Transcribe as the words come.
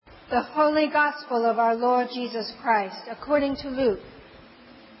The Holy Gospel of our Lord Jesus Christ, according to Luke.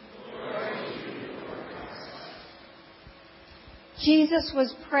 Jesus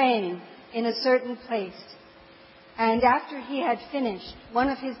was praying in a certain place, and after he had finished, one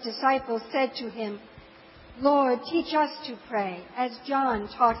of his disciples said to him, "Lord, teach us to pray, as John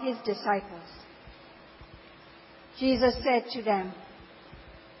taught his disciples." Jesus said to them,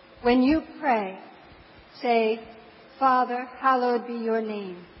 "When you pray, say, 'Father, hallowed be your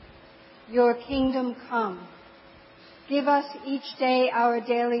name. Your kingdom come. Give us each day our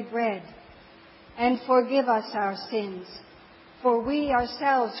daily bread, and forgive us our sins, for we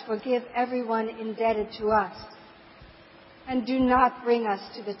ourselves forgive everyone indebted to us. And do not bring us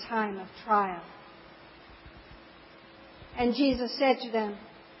to the time of trial.'" And Jesus said to them,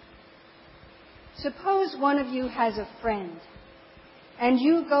 "Suppose one of you has a friend, and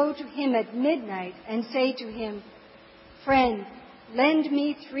you go to him at midnight and say to him, 'Friend, lend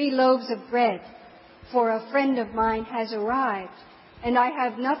me 3 loaves of bread, for a friend of mine has arrived, and I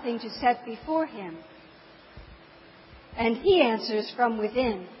have nothing to set before him.' And he answers from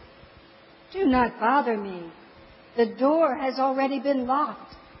within, 'Do not bother me. The door has already been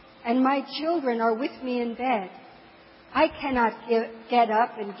locked, and my children are with me in bed. I cannot get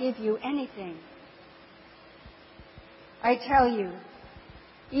up and give you anything.' I tell you,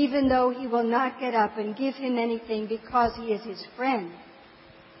 even though he will not get up and give him anything because he is his friend,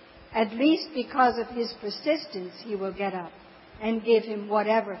 at least because of his persistence he will get up and give him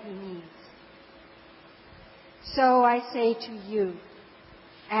whatever he needs. So I say to you,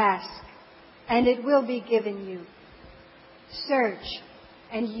 ask, and it will be given you. Search,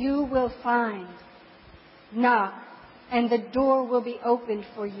 and you will find. Knock, and the door will be opened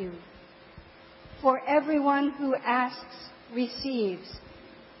for you. For everyone who asks receives,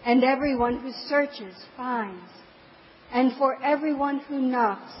 and everyone who searches finds, and for everyone who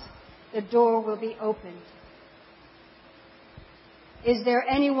knocks, the door will be opened. Is there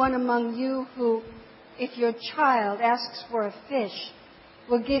anyone among you who, if your child asks for a fish,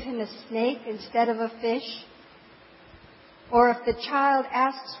 will give him a snake instead of a fish? Or if the child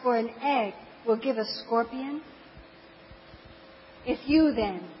asks for an egg, will give a scorpion? If you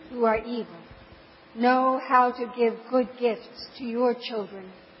then, who are evil, know how to give good gifts to your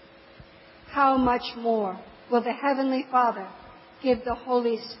children, how much more will the Heavenly Father give the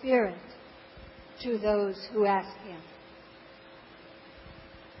Holy Spirit to those who ask Him?"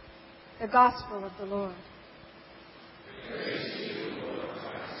 The Gospel of the Lord. Praise to you, Lord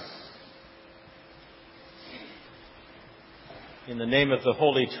Christ. In the name of the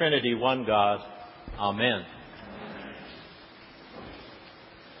Holy Trinity, one God, Amen.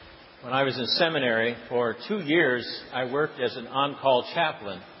 When I was in seminary, for 2 years, I worked as an on-call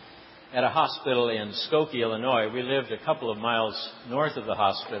chaplain at a hospital in Skokie, Illinois. We lived a couple of miles north of the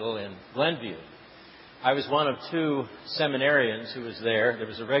hospital in Glenview. I was one of 2 seminarians who was there. There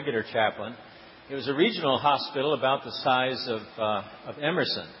was a regular chaplain. It was a regional hospital about the size of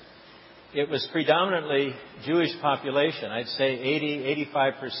Emerson. It was predominantly Jewish population, I'd say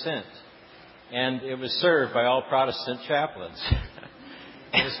 85%. And it was served by all Protestant chaplains.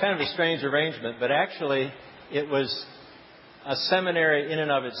 It was kind of a strange arrangement, but actually it was a seminary in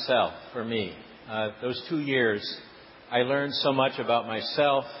and of itself for me. Those 2 years, I learned so much about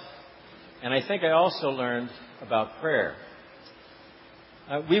myself, and I think I also learned about prayer.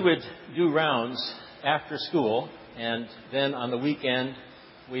 We would do rounds after school, and then on the weekend,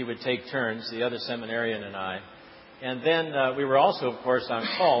 we would take turns, the other seminarian and I. And then we were also, of course, on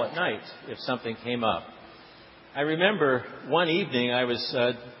call at night if something came up. I remember one evening I was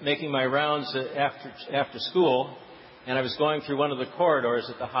making my rounds after school, and I was going through one of the corridors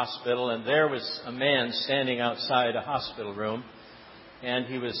at the hospital, and there was a man standing outside a hospital room, and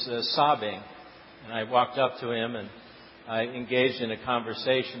he was sobbing. And I walked up to him, and I engaged in a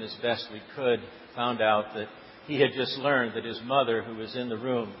conversation as best we could, found out that he had just learned that his mother, who was in the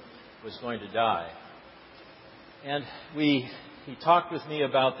room, was going to die. And he talked with me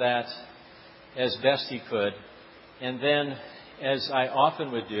about that as best he could. And then, as I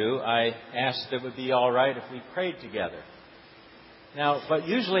often would do, I asked if it would be all right if we prayed together. Now, what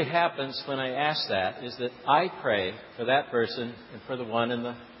usually happens when I ask that is that I pray for that person and for the one in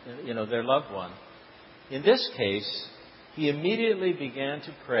their loved one. In this case, he immediately began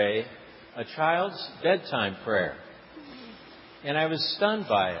to pray a child's bedtime prayer. And I was stunned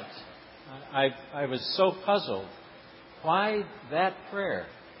by it. I was so puzzled. Why that prayer?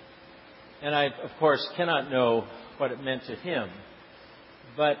 And I, of course, cannot know what it meant to him.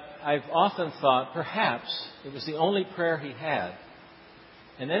 But I've often thought perhaps it was the only prayer he had.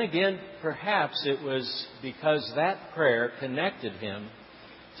 And then again, perhaps it was because that prayer connected him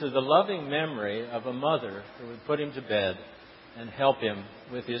to the loving memory of a mother who would put him to bed and help him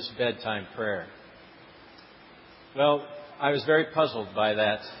with his bedtime prayer. Well, I was very puzzled by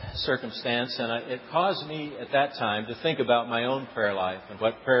that circumstance, and it caused me at that time to think about my own prayer life and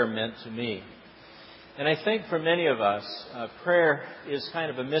what prayer meant to me. And I think for many of us, prayer is kind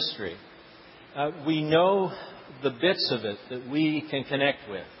of a mystery. We know the bits of it that we can connect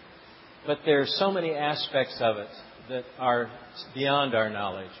with, but there are so many aspects of it that are beyond our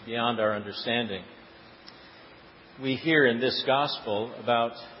knowledge, beyond our understanding. We hear in this gospel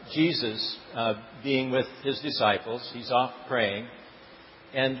about Jesus being with his disciples. He's off praying.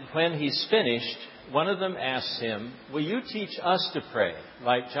 And when he's finished, one of them asks him, "Will you teach us to pray,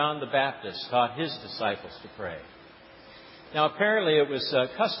 like John the Baptist taught his disciples to pray?" Now, apparently it was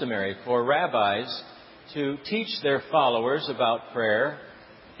customary for rabbis to teach their followers about prayer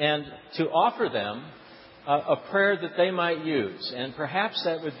and to offer them a prayer that they might use. And perhaps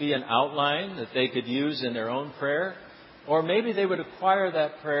that would be an outline that they could use in their own prayer. Or maybe they would acquire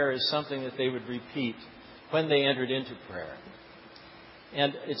that prayer as something that they would repeat when they entered into prayer.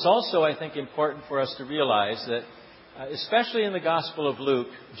 And it's also, I think, important for us to realize that, especially in the Gospel of Luke,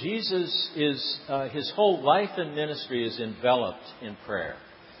 Jesus his whole life and ministry is enveloped in prayer.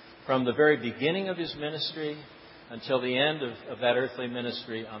 From the very beginning of his ministry until the end of that earthly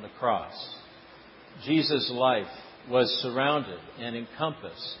ministry on the cross. Jesus' life was surrounded and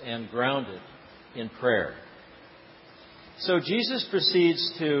encompassed and grounded in prayer. So Jesus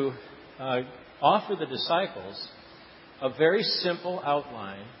proceeds to offer the disciples a very simple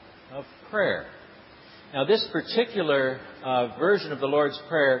outline of prayer. Now, this particular version of the Lord's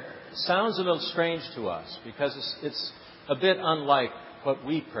Prayer sounds a little strange to us because it's a bit unlike what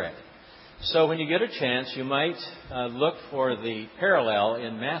we pray. So when you get a chance, you might look for the parallel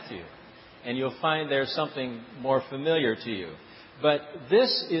in Matthew, and you'll find there's something more familiar to you. But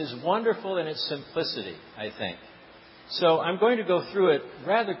this is wonderful in its simplicity, I think. So I'm going to go through it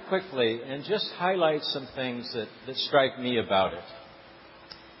rather quickly and just highlight some things that strike me about it.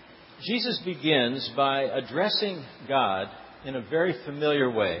 Jesus begins by addressing God in a very familiar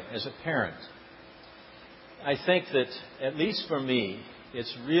way as a parent. I think that, at least for me,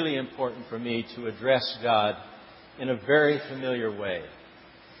 it's really important for me to address God in a very familiar way.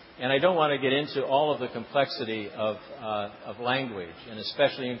 And I don't want to get into all of the complexity of language, and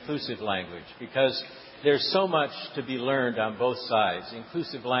especially inclusive language, because there's so much to be learned on both sides.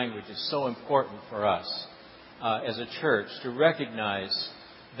 Inclusive language is so important for us as a church to recognize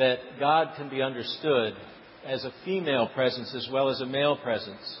that God can be understood as a female presence as well as a male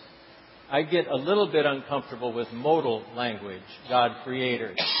presence. I get a little bit uncomfortable with modal language, God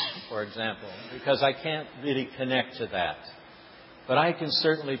creator, for example, because I can't really connect to that. But I can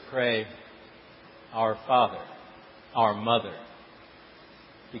certainly pray our Father, our Mother,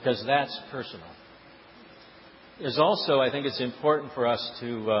 because that's personal. There's also, I think it's important for us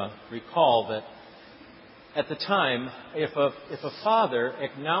to recall that at the time, if a father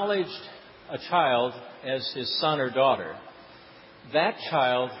acknowledged a child as his son or daughter, that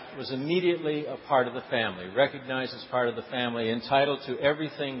child was immediately a part of the family, recognized as part of the family, entitled to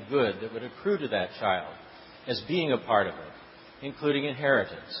everything good that would accrue to that child as being a part of it, including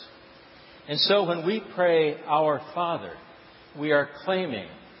inheritance. And so when we pray our Father, we are claiming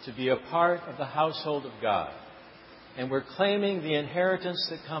to be a part of the household of God. And we're claiming the inheritance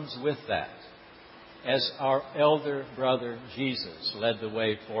that comes with that, as our elder brother Jesus led the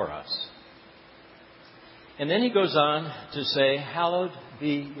way for us. And then he goes on to say, "Hallowed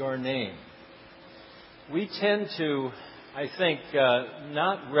be your name." We tend to, I think,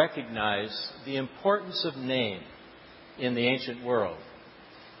 not recognize the importance of name in the ancient world.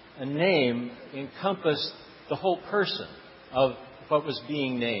 A name encompassed the whole person of what was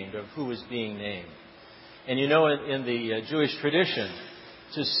being named, of who was being named. And you know, in the Jewish tradition,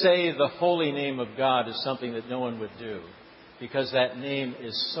 to say the holy name of God is something that no one would do, because that name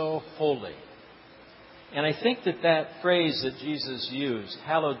is so holy. And I think that phrase that Jesus used,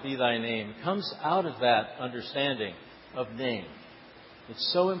 "Hallowed be thy name," comes out of that understanding of name.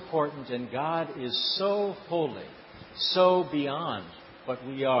 It's so important, and God is so holy, so beyond what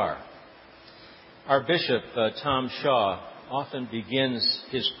we are. Our Bishop, Tom Shaw, often begins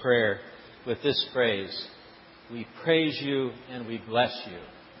his prayer with this phrase, "We praise you and we bless you."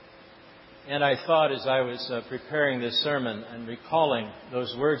 And I thought, as I was preparing this sermon and recalling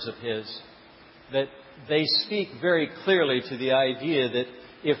those words of his, that they speak very clearly to the idea that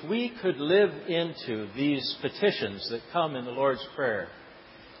if we could live into these petitions that come in the Lord's Prayer,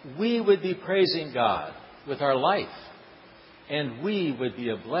 we would be praising God with our life, and we would be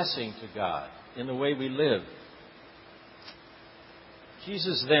a blessing to God in the way we live.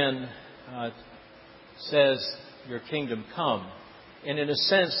 Jesus then says, your kingdom come. And in a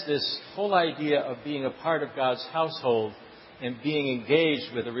sense, this whole idea of being a part of God's household and being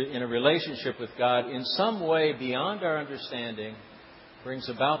engaged in a relationship with God in some way beyond our understanding brings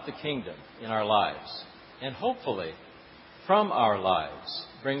about the kingdom in our lives. And hopefully, from our lives,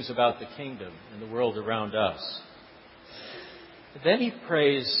 brings about the kingdom in the world around us. But then he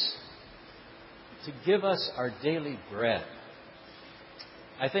prays to give us our daily bread.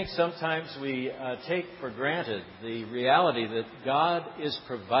 I think sometimes we take for granted the reality that God is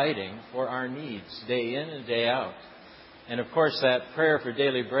providing for our needs day in and day out. And of course, that prayer for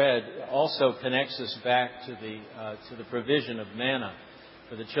daily bread also connects us back to the provision of manna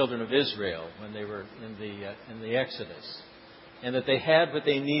for the children of Israel when they were in the Exodus, and that they had what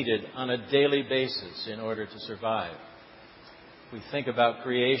they needed on a daily basis in order to survive. We think about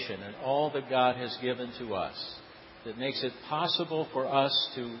creation and all that God has given to us that makes it possible for us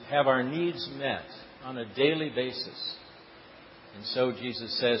to have our needs met on a daily basis. And so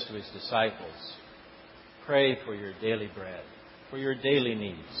Jesus says to his disciples, pray for your daily bread, for your daily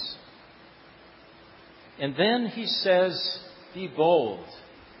needs. And then he says, be bold,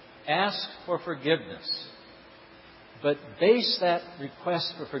 ask for forgiveness. But base that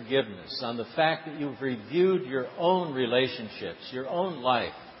request for forgiveness on the fact that you've reviewed your own relationships, your own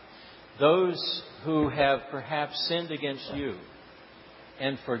life, those who have perhaps sinned against you,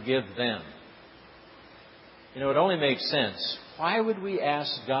 and forgive them. You know, it only makes sense. Why would we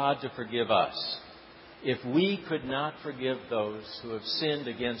ask God to forgive us if we could not forgive those who have sinned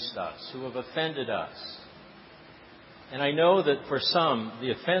against us, who have offended us? And I know that for some,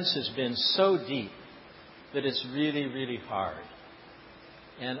 the offense has been so deep that it's really, really hard.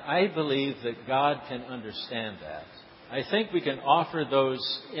 And I believe that God can understand that. I think we can offer those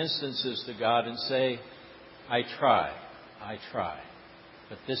instances to God and say, I try,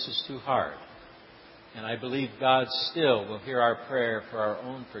 but this is too hard. And I believe God still will hear our prayer for our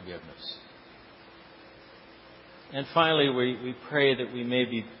own forgiveness. And finally, we pray that we may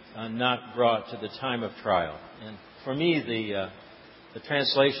be not brought to the time of trial. And for me, the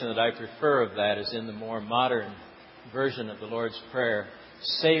translation that I prefer of that is in the more modern version of the Lord's Prayer,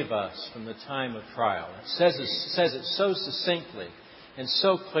 save us from the time of trial. It says it so succinctly and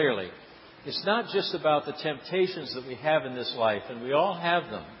so clearly. It's not just about the temptations that we have in this life, and we all have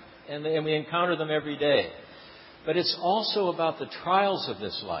them, and we encounter them every day. But it's also about the trials of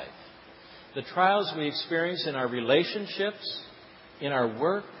this life. The trials we experience in our relationships, in our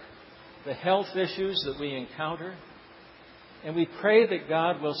work, the health issues that we encounter. And we pray that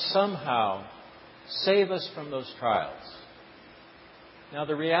God will somehow save us from those trials. Now,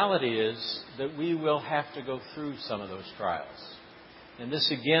 the reality is that we will have to go through some of those trials. And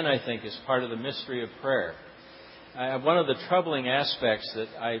this, again, I think, is part of the mystery of prayer. One of the troubling aspects that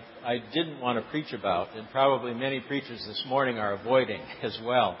I didn't want to preach about, and probably many preachers this morning are avoiding as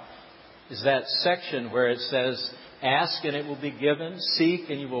well, is that section where it says, ask and it will be given, seek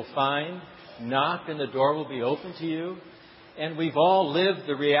and you will find, knock and the door will be open to you. And we've all lived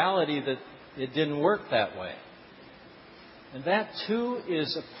the reality that it didn't work that way. And that, too,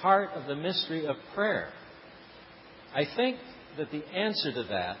 is a part of the mystery of prayer. I think that the answer to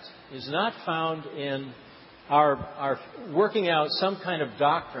that is not found in our working out some kind of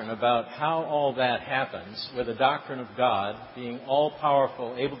doctrine about how all that happens, with the doctrine of God being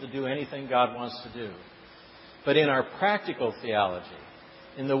all-powerful, able to do anything God wants to do, but in our practical theology,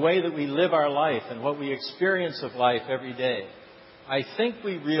 in the way that we live our life and what we experience of life every day. I think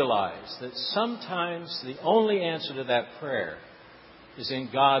we realize that sometimes the only answer to that prayer is in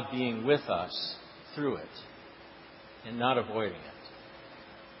God being with us through it and not avoiding it.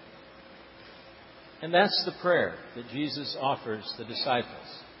 And that's the prayer that Jesus offers the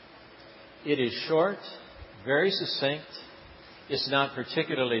disciples. It is short, very succinct. It's not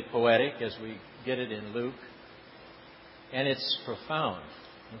particularly poetic as we get it in Luke. And it's profound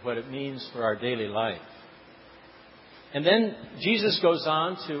in what it means for our daily life. And then Jesus goes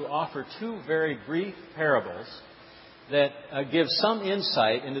on to offer two very brief parables that give some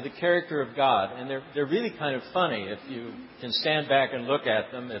insight into the character of God. And they're really kind of funny if you can stand back and look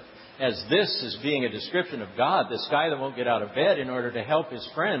at them. As this is being a description of God, this guy that won't get out of bed in order to help his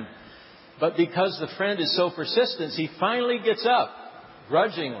friend. But because the friend is so persistent, he finally gets up,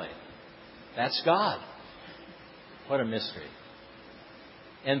 grudgingly. That's God. What a mystery.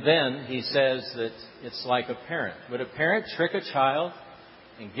 And then he says that it's like a parent. Would a parent trick a child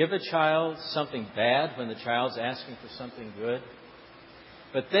and give a child something bad when the child's asking for something good?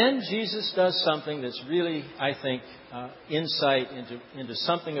 But then Jesus does something that's really, I think, insight into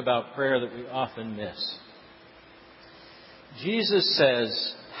something about prayer that we often miss. Jesus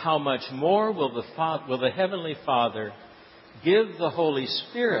says, how much more will the Heavenly Father give the Holy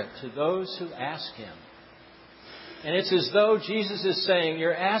Spirit to those who ask Him? And it's as though Jesus is saying,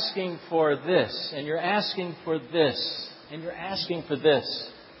 you're asking for this, and you're asking for this, and you're asking for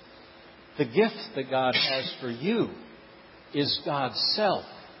this. The gift that God has for you is God's self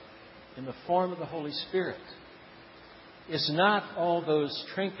in the form of the Holy Spirit. It's not all those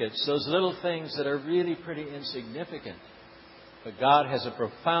trinkets, those little things that are really pretty insignificant. But God has a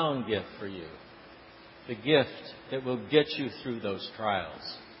profound gift for you. The gift that will get you through those trials.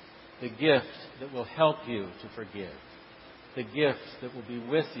 The gift that will help you to forgive. The gift that will be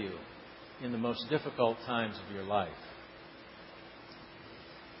with you in the most difficult times of your life.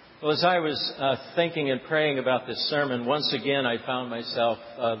 Well, as I was thinking and praying about this sermon, once again I found myself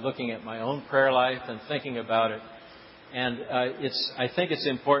looking at my own prayer life and thinking about it. And I think it's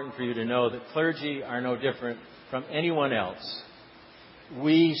important for you to know that clergy are no different from anyone else.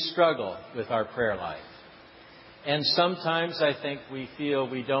 We struggle with our prayer life. And sometimes I think we feel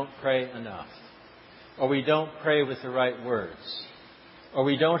we don't pray enough. Or we don't pray with the right words. Or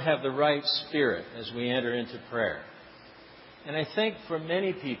we don't have the right spirit as we enter into prayer. And I think for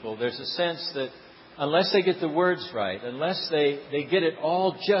many people there's a sense that unless they get the words right, unless they get it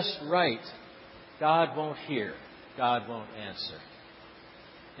all just right, God won't hear. God won't answer.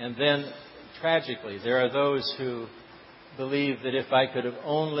 And then, tragically, there are those who believe that if I could have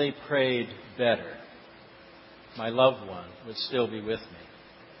only prayed better, my loved one would still be with me.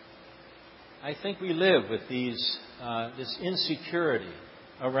 I think we live with this insecurity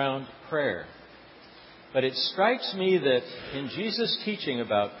around prayer. But it strikes me that in Jesus' teaching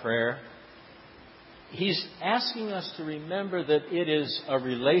about prayer, He's asking us to remember that it is a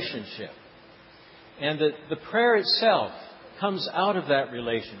relationship. And that the prayer itself comes out of that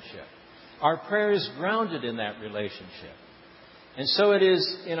relationship. Our prayer is grounded in that relationship. And so it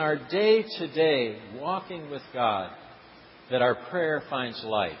is in our day-to-day walking with God that our prayer finds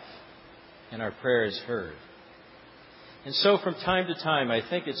life and our prayer is heard. And so from time to time, I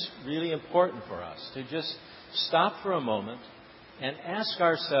think it's really important for us to just stop for a moment and ask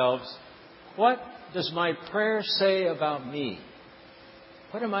ourselves, what does my prayer say about me?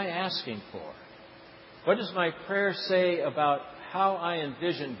 What am I asking for? What does my prayer say about how I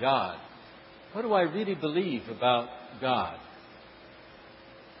envision God? What do I really believe about God?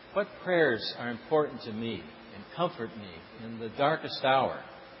 What prayers are important to me and comfort me in the darkest hour?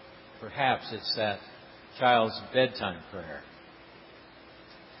 Perhaps it's that child's bedtime prayer.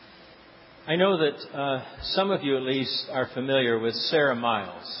 I know that some of you at least are familiar with Sarah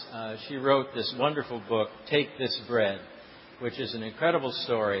Miles. She wrote this wonderful book, Take This Bread, which is an incredible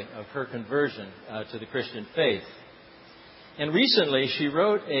story of her conversion to the Christian faith. And recently she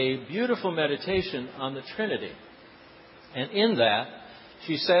wrote a beautiful meditation on the Trinity. And in that,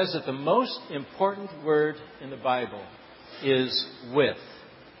 she says that the most important word in the Bible is with.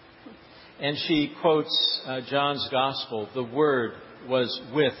 And she quotes John's Gospel, the Word was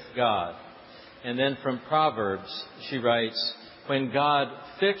with God. And then from Proverbs, she writes, when God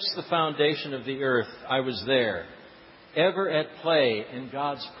fixed the foundation of the earth, I was there, ever at play in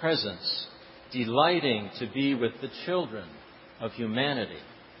God's presence, delighting to be with the children of humanity.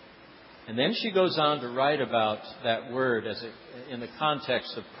 And then she goes on to write about that word in the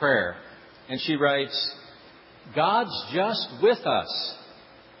context of prayer. And she writes, God's just with us.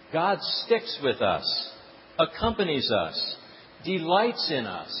 God sticks with us, accompanies us, delights in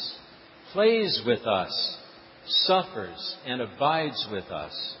us, plays with us, suffers and abides with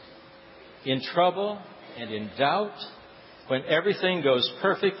us. In trouble and in doubt, when everything goes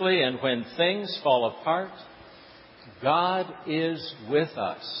perfectly and when things fall apart, God is with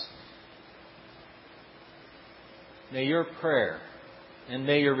us. May your prayer and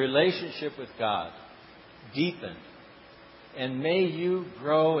may your relationship with God deepen. And may you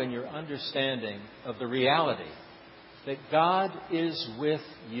grow in your understanding of the reality that God is with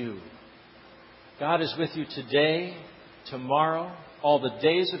you. God is with you today, tomorrow, all the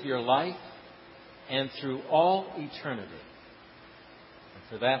days of your life, and through all eternity. And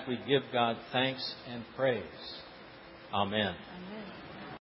for that we give God thanks and praise. Amen. Amen.